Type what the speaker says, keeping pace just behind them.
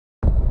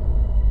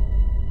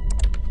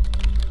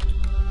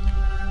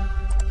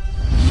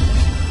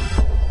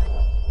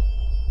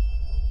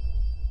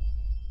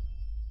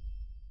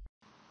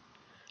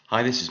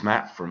Hi, this is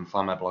Matt from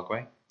Find My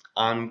Blogway.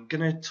 I'm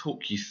going to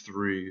talk you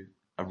through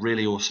a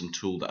really awesome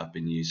tool that I've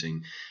been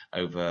using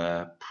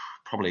over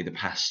probably the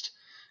past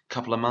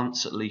couple of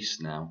months at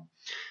least now.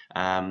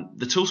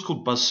 The tool's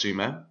called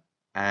BuzzSumo,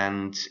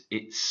 and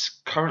it's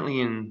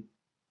currently in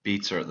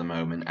beta at the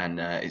moment, and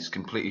it's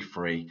completely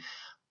free.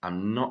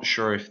 I'm not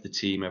sure if the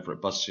team over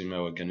at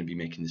BuzzSumo are going to be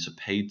making this a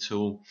paid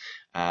tool,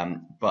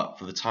 but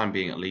for the time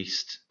being at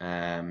least,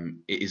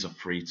 it is a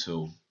free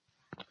tool.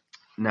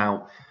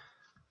 Now,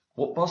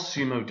 what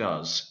BuzzSumo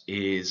does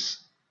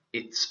is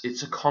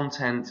it's a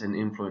content and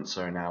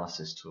influencer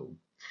analysis tool.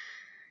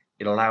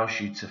 It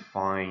allows you to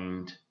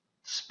find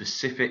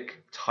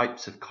specific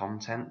types of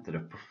content that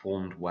have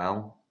performed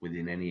well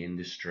within any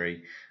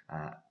industry,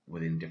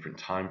 within different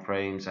time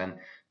frames and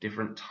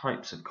different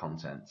types of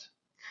content.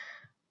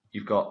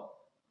 You've got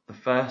the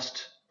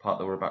first part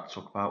that we're about to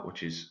talk about,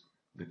 which is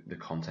the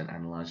content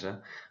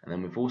analyzer, and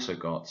then we've also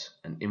got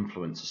an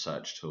influencer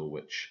search tool,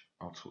 which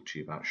I'll talk to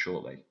you about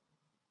shortly.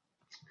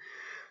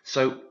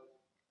 So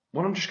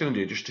what I'm just going to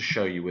do, just to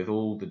show you with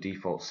all the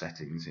default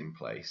settings in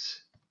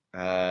place,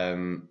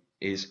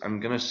 is I'm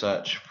going to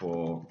search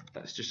for,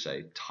 let's just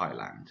say,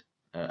 Thailand,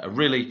 a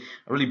really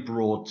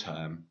broad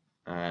term.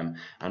 I'm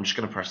just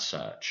going to press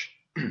search.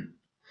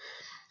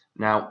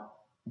 Now,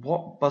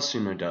 what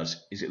BuzzSumo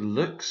does is it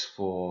looks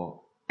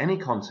for any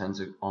content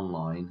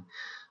online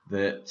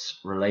that's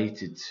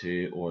related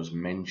to or has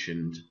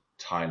mentioned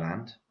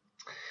Thailand,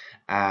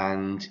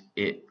 and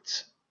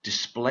it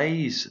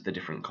displays the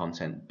different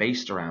content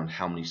based around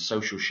how many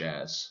social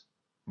shares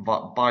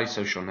by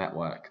social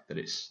network that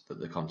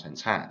the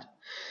content's had.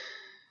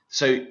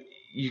 So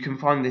you can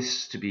find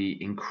this to be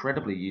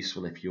incredibly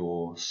useful if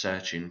you're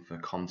searching for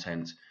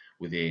content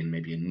within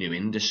maybe a new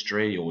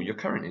industry or your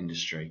current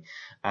industry,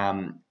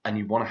 and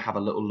you want to have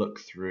a little look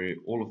through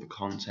all of the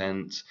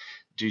content,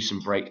 do some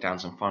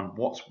breakdowns and find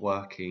what's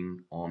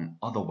working on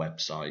other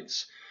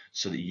websites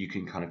so that you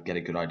can kind of get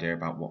a good idea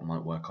about what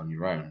might work on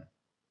your own.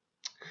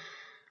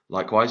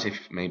 Likewise,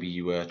 if maybe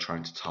you were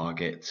trying to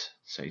target,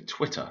 say,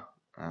 Twitter,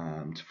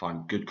 to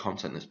find good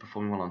content that's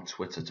performing well on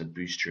Twitter to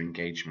boost your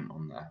engagement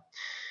on there,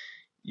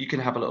 you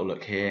can have a little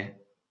look here,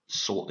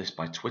 sort this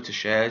by Twitter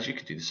shares. You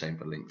could do the same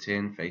for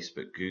LinkedIn,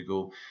 Facebook,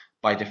 Google.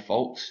 By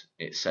default,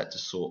 it's set to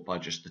sort by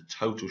just the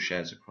total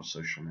shares across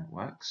social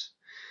networks.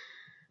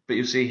 But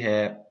you'll see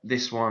here,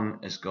 this one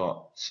has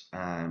got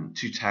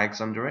 2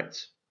 tags under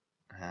it.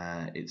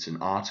 It's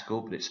an article,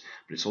 but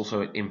it's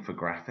also an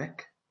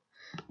infographic.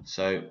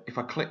 So if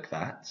I click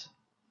that,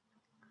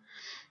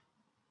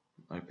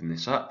 open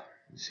this up,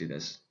 you see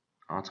there's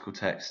article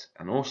text,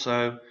 and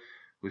also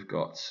we've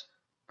got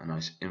a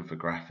nice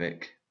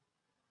infographic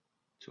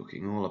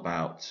talking all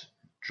about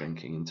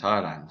drinking in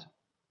Thailand.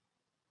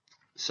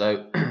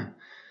 So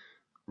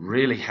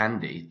really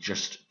handy,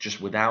 just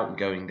without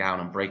going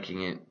down and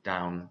breaking it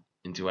down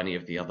into any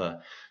of the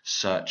other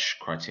search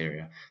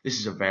criteria. This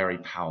is a very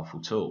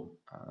powerful tool.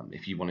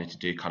 If you wanted to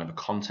do kind of a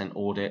content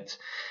audit,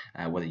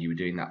 whether you were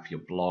doing that for your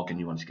blog and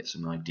you wanted to get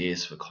some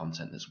ideas for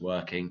content that's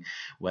working,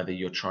 whether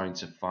you're trying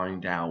to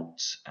find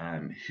out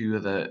who are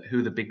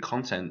the big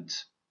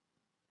content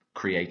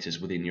creators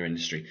within your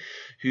industry,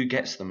 who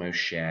gets the most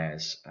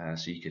shares,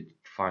 so you could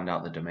find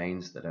out the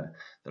domains that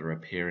are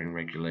appearing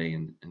regularly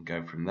and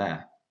go from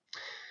there.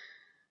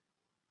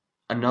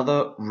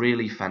 Another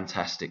really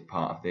fantastic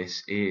part of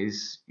this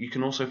is you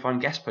can also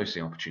find guest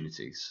posting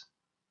opportunities.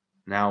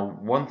 Now,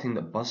 one thing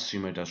that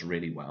BuzzSumo does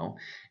really well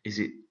is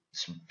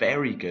it's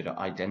very good at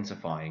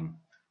identifying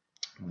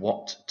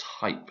what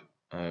type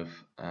of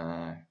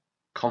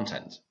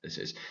content this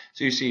is.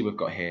 So you see we've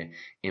got here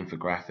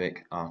infographic,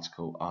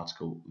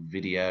 article,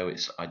 video.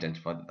 It's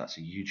identified that that's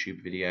a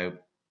YouTube video,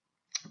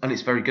 and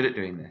it's very good at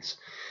doing this.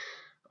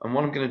 And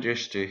what I'm going to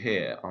just do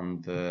here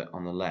on the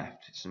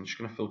left is I'm just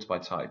going to filter by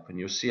type, and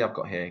you'll see I've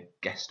got here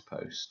guest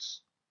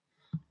posts.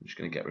 I'm just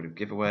going to get rid of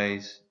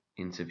giveaways,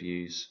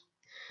 interviews,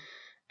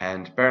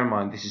 and bear in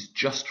mind this is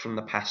just from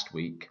the past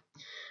week.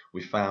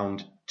 We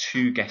found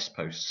 2 guest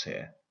posts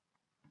here.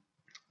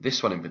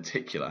 This one in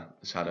particular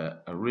has had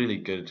a really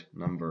good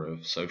number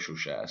of social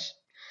shares.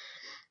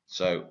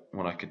 So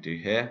what I could do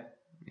here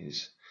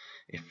is,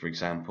 if for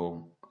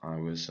example I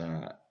was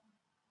a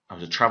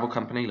travel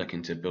company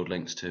looking to build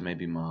links to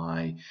maybe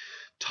my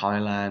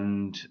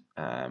Thailand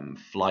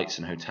flights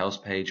and hotels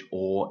page,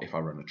 or if I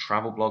run a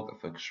travel blog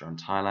that focuses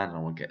around Thailand and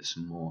I want to get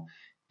some more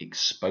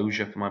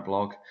exposure for my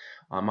blog,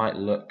 I might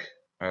look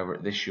over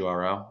at this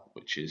URL,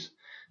 which is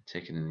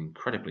taking an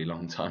incredibly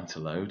long time to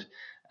load.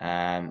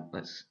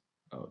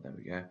 Oh, there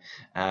we go.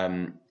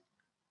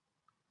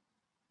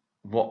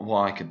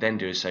 What I could then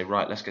do is say,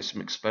 right, let's get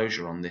some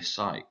exposure on this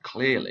site.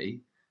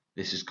 Clearly,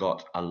 this has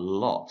got a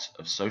lot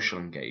of social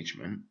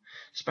engagement,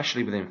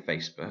 especially within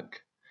Facebook.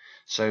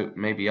 So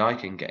maybe I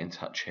can get in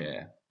touch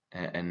here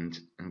and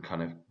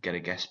kind of get a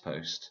guest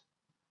post.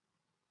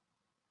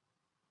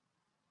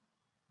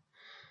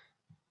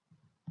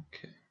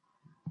 Okay.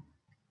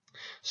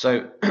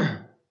 So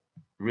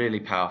really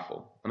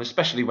powerful, and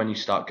especially when you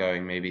start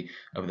going maybe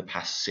over the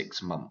past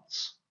 6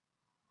 months.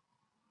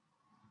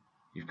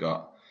 You've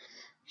got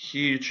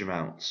huge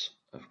amounts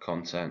of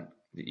content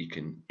that you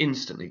can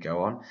instantly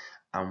go on.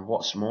 And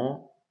what's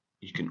more,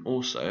 you can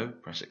also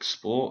press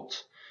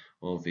export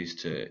all of these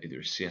to either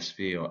a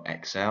CSV or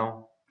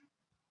Excel.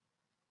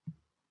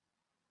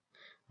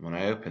 When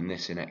I open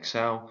this in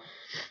Excel,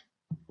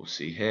 we'll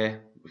see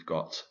here we've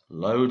got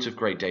loads of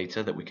great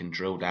data that we can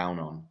drill down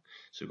on.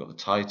 So we've got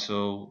the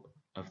title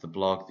of the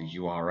blog, the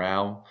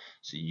URL,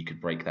 so you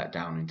could break that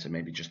down into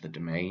maybe just the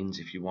domains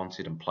if you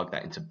wanted and plug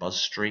that into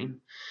BuzzStream.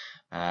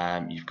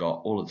 You've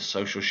got all of the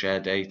social share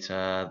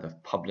data, the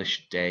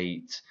published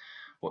date,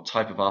 what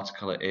type of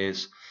article it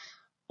is.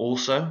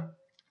 Also,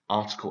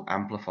 article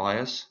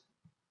amplifiers.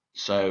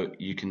 So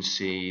you can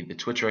see the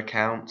Twitter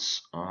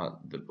accounts or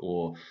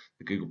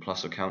the Google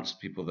Plus accounts,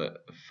 people that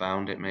have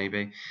found it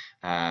maybe.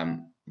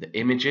 The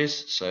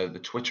images, so the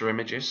Twitter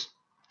images.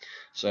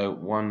 So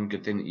one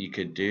good thing that you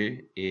could do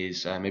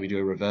is maybe do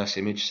a reverse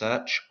image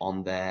search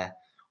on the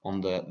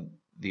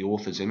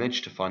author's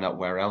image to find out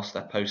where else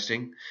they're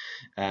posting.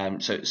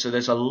 So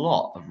there's a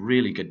lot of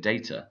really good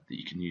data that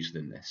you can use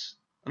within this.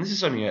 And this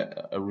is only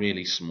a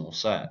really small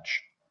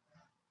search.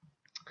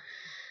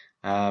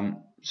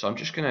 So I'm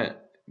just going to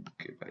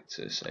go back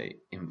to, say,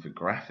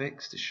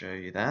 infographics to show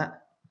you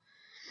that.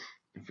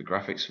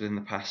 Infographics within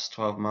the past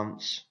 12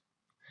 months.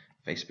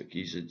 Facebook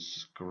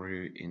users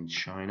grew in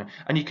China.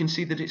 And you can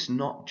see that it's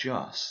not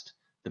just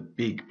the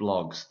big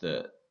blogs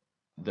that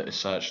are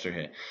searched through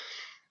here.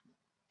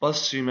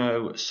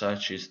 BuzzSumo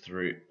searches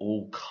through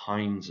all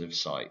kinds of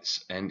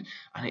sites. And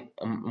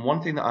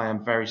one thing that I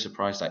am very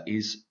surprised at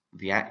is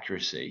the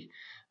accuracy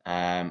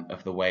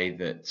of the way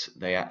that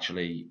they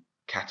actually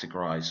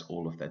categorize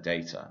all of their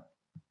data.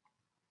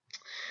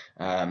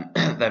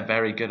 They're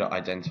very good at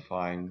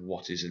identifying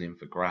what is an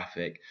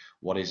infographic,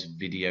 what is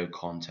video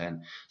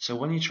content. So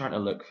when you're trying to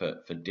look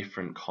for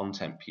different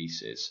content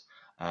pieces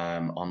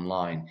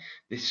online,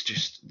 this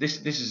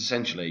is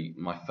essentially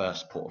my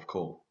first port of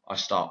call. I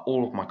start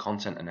all of my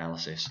content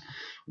analysis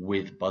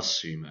with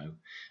BuzzSumo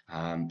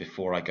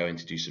before I go in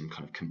to do some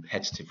kind of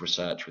competitive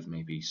research with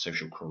maybe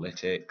social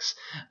crawlytics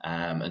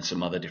and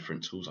some other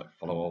different tools like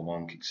Follower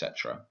Wonk,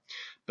 etc.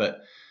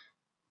 But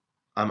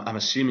I'm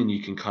assuming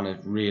you can kind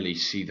of really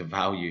see the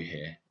value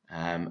here.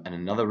 And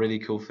another really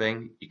cool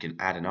thing, you can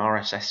add an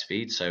RSS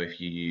feed. So if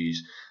you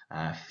use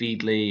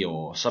Feedly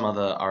or some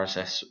other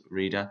RSS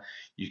reader,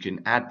 you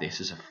can add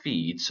this as a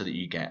feed so that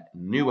you get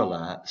new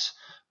alerts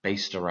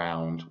based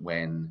around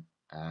when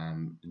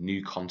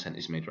new content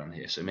is made around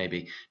here. So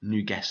maybe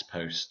new guest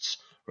posts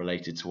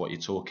related to what you're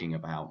talking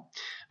about,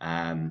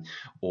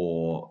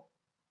 or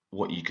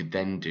what you could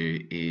then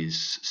do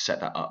is set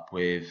that up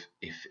with,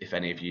 if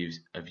any of you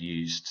have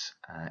used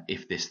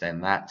if this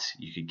then that,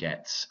 you could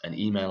get an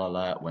email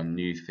alert when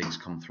new things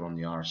come through on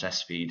the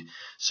RSS feed.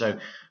 So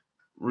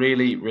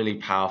really, really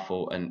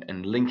powerful,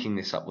 and linking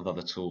this up with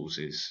other tools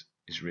is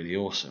really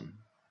awesome.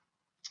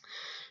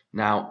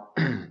 Now,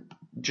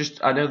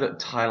 I know that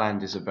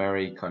Thailand is a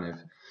very kind of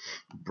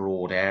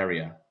broad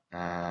area,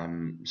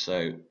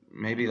 so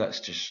maybe let's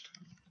just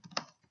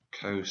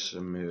Koh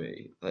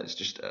Samui. That's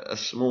just a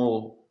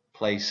small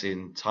place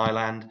in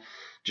Thailand,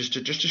 just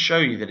to show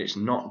you that it's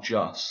not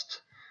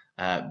just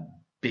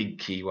big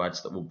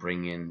keywords that will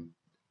bring in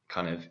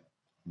kind of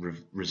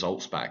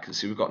results back.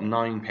 So we've got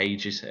 9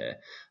 pages here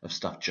of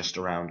stuff just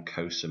around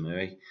Koh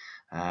Samui.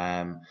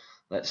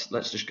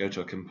 Let's just go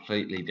to a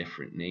completely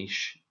different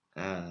niche.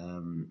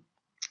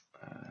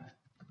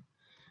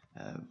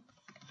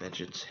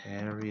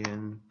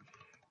 Vegetarian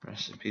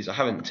recipes. I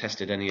haven't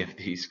tested any of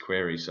these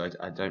queries, so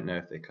I don't know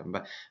if they come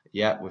back.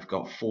 Yeah, we've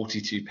got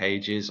 42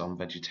 pages on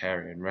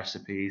vegetarian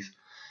recipes.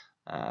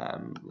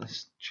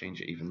 Let's change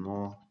it even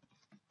more.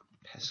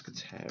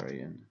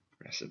 Pescatarian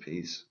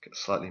recipes, get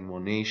slightly more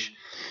niche.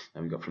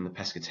 And we've got from the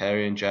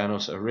Pescatarian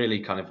Journal, so a really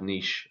kind of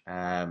niche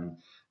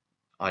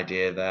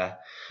idea there.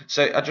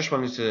 So I just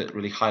wanted to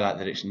really highlight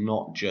that it's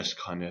not just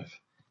kind of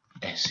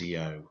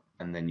SEO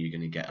and then you're going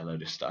to get a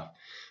load of stuff.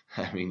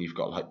 I mean, you've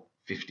got like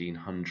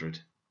 1,500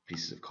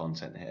 pieces of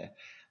content here.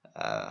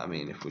 I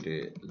mean, if we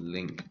do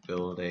link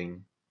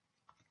building,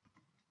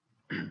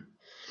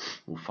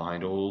 we'll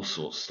find all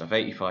sorts of stuff,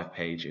 85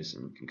 pages,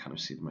 and we can kind of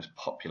see the most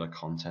popular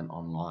content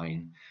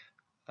online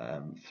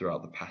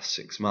throughout the past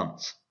 6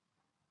 months.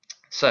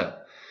 So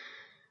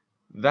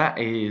that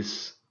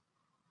is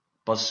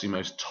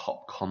BuzzSumo's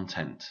top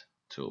content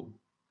tool.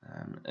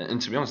 And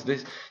to be honest,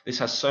 this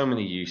has so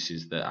many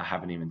uses that I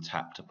haven't even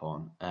tapped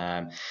upon.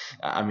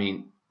 I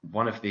mean,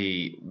 one of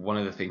the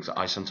things that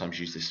I sometimes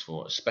use this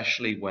for,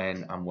 especially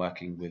when I'm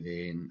working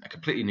within a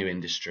completely new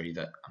industry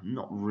that I'm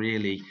not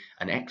really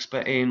an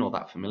expert in or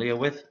that familiar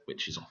with,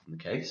 which is often the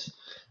case,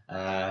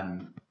 I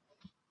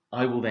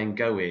will then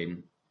go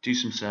in, do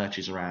some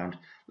searches around.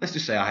 Let's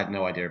just say I had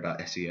no idea about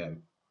SEO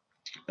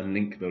and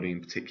link building in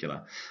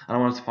particular, and I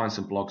wanted to find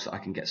some blogs that I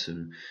can get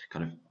some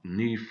kind of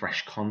new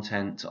fresh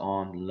content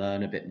on,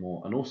 learn a bit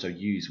more, and also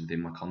use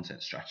within my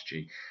content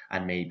strategy,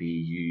 and maybe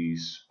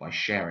use by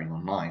sharing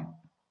online.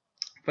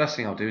 First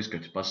thing I'll do is go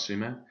to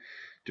BuzzSumo,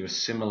 do a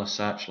similar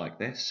search like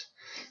this,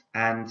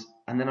 and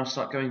then I'll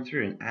start going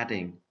through and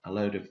adding a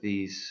load of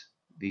these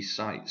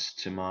sites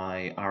to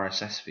my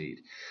RSS feed,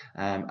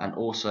 and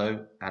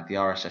also add the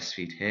RSS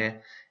feed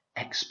here,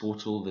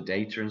 export all the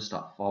data and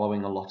start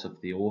following a lot of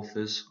the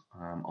authors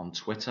on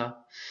Twitter.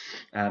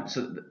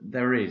 So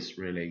there is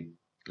really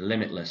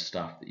limitless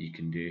stuff that you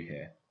can do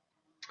here.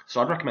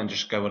 So I'd recommend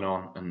just going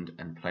on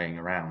and playing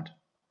around.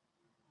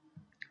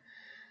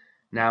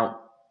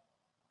 Now,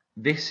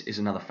 this is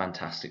another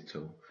fantastic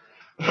tool.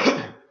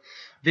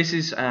 This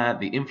is the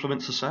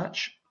influencer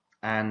search,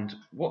 and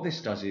what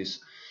this does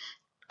is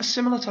a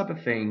similar type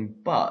of thing,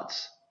 but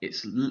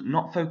it's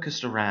not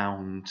focused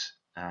around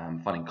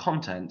finding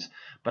content,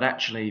 but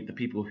actually the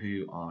people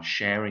who are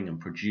sharing and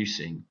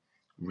producing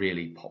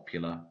really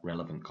popular,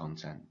 relevant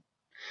content.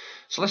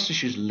 So let's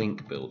just use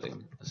link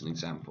building as an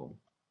example.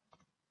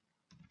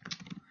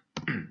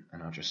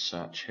 And I'll just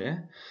search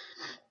here.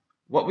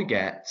 What we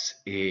get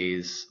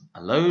is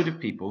a load of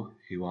people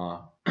who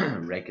are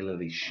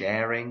regularly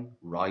sharing,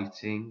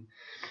 writing,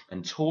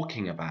 and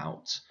talking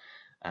about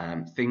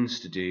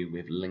things to do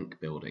with link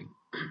building.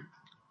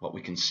 What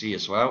we can see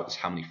as well is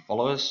how many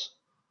followers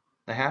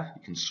they have.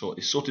 You can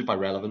it's sorted by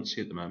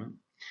relevancy at the moment.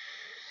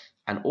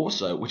 And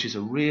also, which is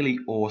a really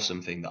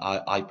awesome thing that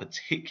I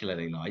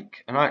particularly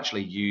like, and I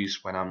actually use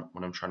when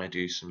I'm trying to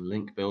do some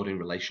link building,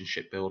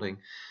 relationship building.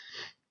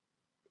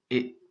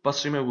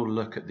 BuzzSumo will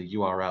look at the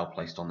URL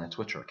placed on their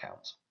Twitter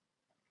account.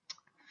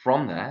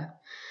 From there,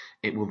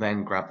 it will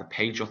then grab the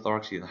page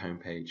authority of the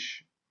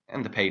homepage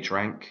and the page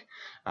rank.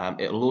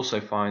 It'll also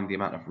find the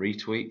amount of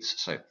retweets.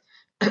 So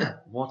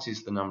what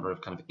is the number of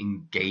kind of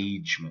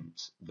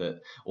engagement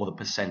or the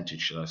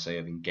percentage, should I say,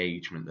 of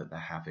engagement that they're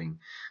having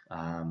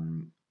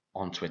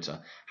on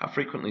Twitter? How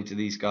frequently do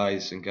these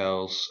guys and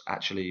girls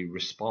actually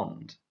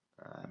respond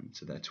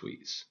to their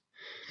tweets?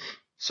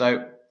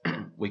 So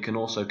we can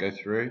also go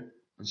through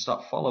and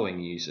start following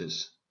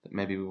users that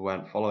maybe we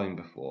weren't following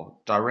before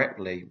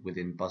directly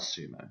within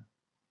BuzzSumo.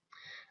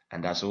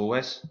 And as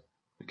always,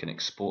 we can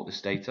export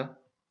this data.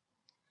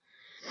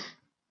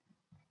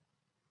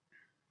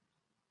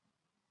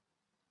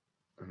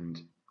 And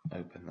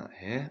open that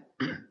here.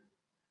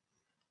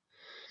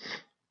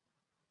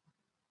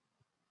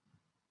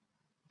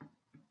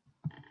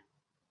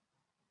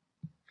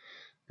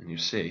 And you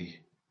see,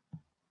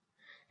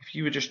 if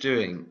you were just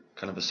doing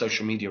kind of a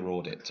social media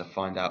audit to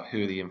find out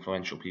who are the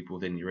influential people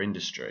within your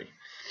industry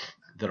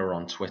that are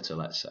on Twitter,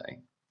 let's say,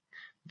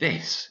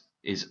 this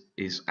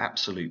is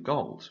absolute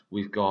gold.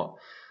 We've got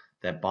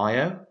their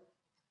bio,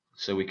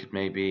 so we could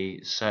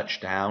maybe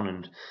search down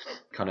and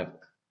kind of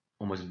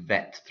almost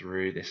vet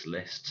through this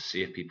list to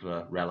see if people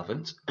are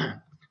relevant.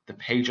 The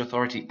page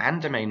authority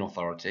and domain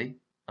authority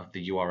of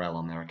the URL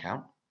on their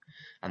account,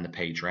 and the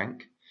page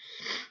rank,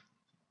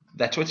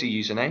 their Twitter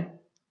username,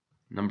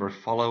 number of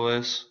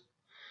followers,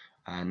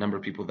 number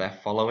of people they're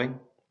following,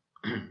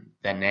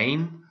 their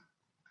name,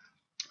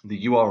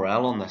 the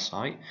URL on their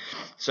site.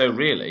 So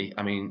really,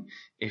 I mean,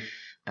 if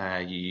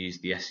you use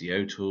the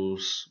SEO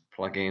tools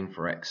plugin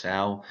for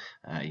Excel,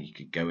 you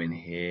could go in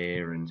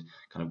here and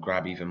kind of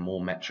grab even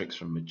more metrics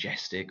from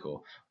Majestic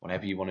or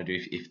whatever you want to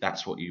do if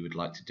that's what you would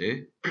like to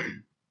do.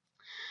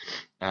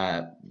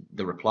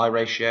 The reply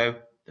ratio,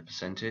 the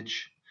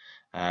percentage.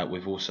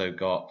 We've also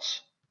got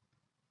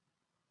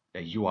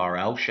a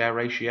URL share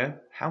ratio.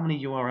 How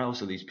many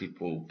URLs are these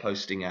people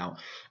posting out?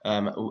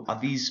 Are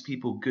these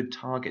people good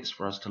targets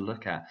for us to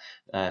look at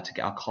to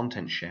get our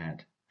content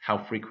shared? How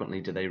frequently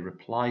do they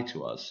reply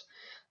to us?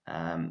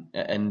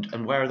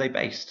 And where are they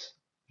based?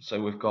 So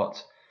we've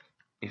got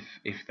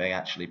if they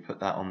actually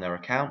put that on their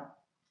account,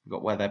 we've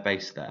got where they're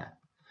based there.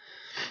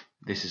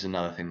 This is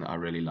another thing that I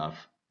really love.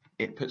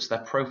 It puts their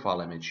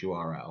profile image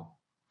URL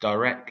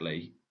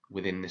directly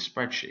within this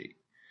spreadsheet.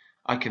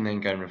 I can then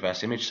go and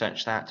reverse image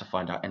search that to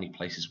find out any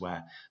places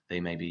where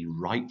they may be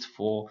right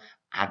for,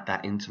 add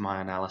that into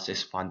my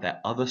analysis, find their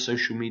other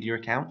social media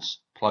accounts,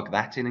 plug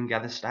that in and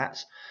gather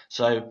stats.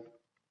 So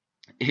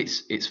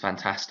it's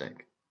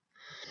fantastic.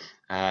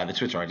 The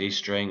Twitter ID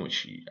string,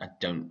 which I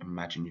don't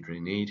imagine you'd really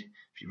need.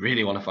 If you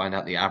really want to find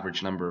out the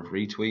average number of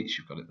retweets,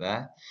 you've got it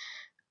there.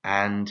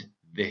 And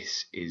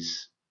this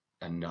is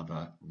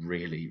another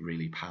really,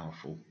 really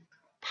powerful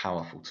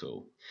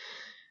tool.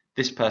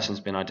 This person's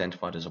been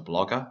identified as a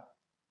blogger.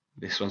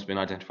 This one's been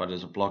identified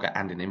as a blogger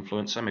and an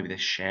influencer. Maybe they're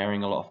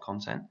sharing a lot of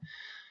content.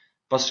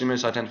 BuzzSumo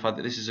has identified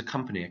that this is a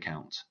company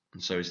account,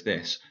 and so is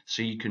this.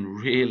 So you can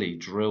really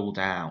drill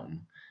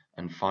down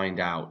and find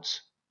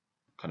out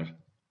kind of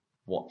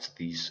what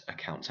these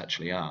accounts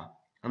actually are.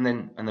 And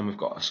then we've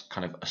got a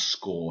kind of a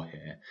score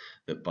here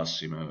that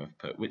BuzzSumo have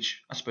put,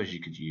 which I suppose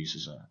you could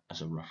use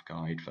as a rough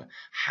guide for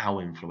how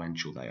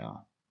influential they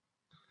are.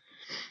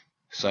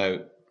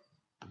 So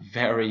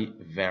very,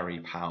 very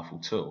powerful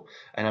tool.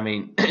 And I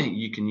mean,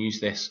 you can use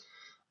this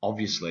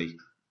obviously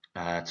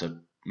to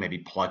maybe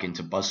plug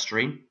into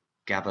BuzzStream,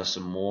 gather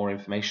some more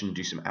information,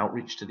 do some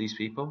outreach to these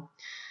people.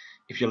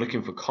 If you're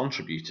looking for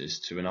contributors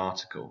to an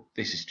article,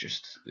 this is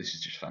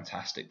just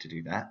fantastic to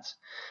do that.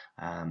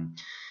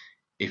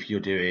 If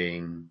you're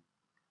doing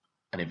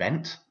an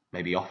event,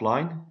 maybe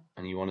offline,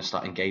 and you want to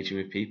start engaging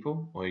with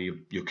people, or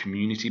you're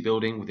community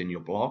building within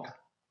your blog,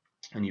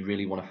 and you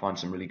really want to find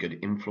some really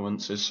good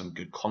influencers, some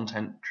good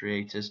content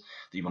creators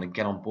that you want to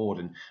get on board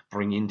and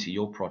bring into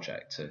your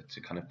project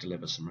to kind of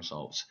deliver some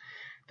results,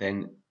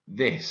 then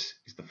this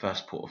is the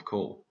first port of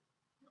call.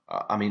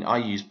 I mean, I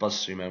use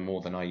BuzzSumo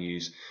more than I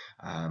use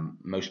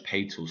most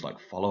paid tools like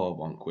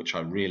FollowerWonk, which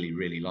I really,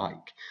 really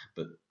like.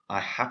 But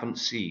I haven't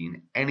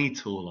seen any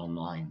tool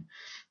online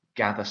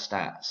gather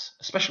stats,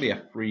 especially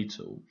a free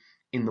tool,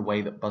 in the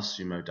way that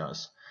BuzzSumo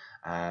does,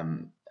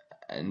 um,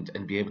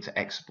 and be able to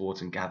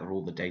export and gather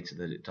all the data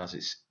that it does.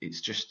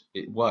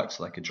 It works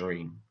like a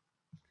dream.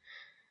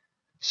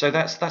 So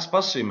that's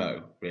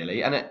BuzzSumo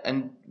really,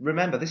 and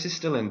remember, this is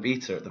still in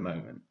beta at the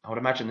moment. I would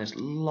imagine there's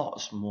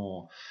lots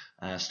more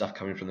stuff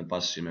coming from the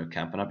BuzzSumo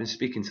camp, and I've been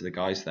speaking to the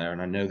guys there, and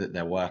I know that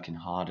they're working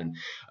hard. And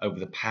over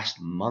the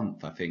past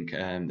month, I think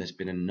there's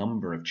been a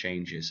number of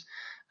changes,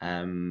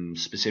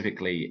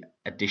 specifically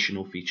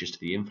additional features to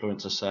the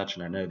influencer search,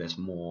 and I know there's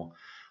more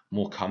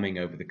coming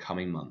over the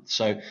coming months.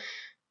 So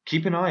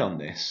keep an eye on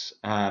this.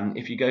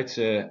 If you go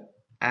to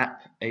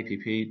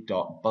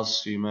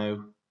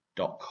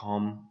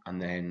app.buzzsumo.com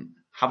and then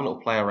have a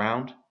little play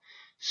around,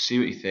 see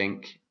what you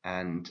think,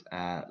 and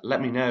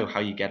let me know how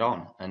you get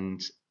on,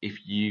 and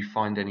if you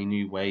find any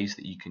new ways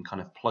that you can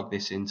kind of plug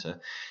this into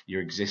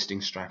your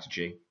existing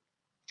strategy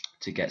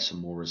to get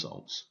some more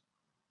results.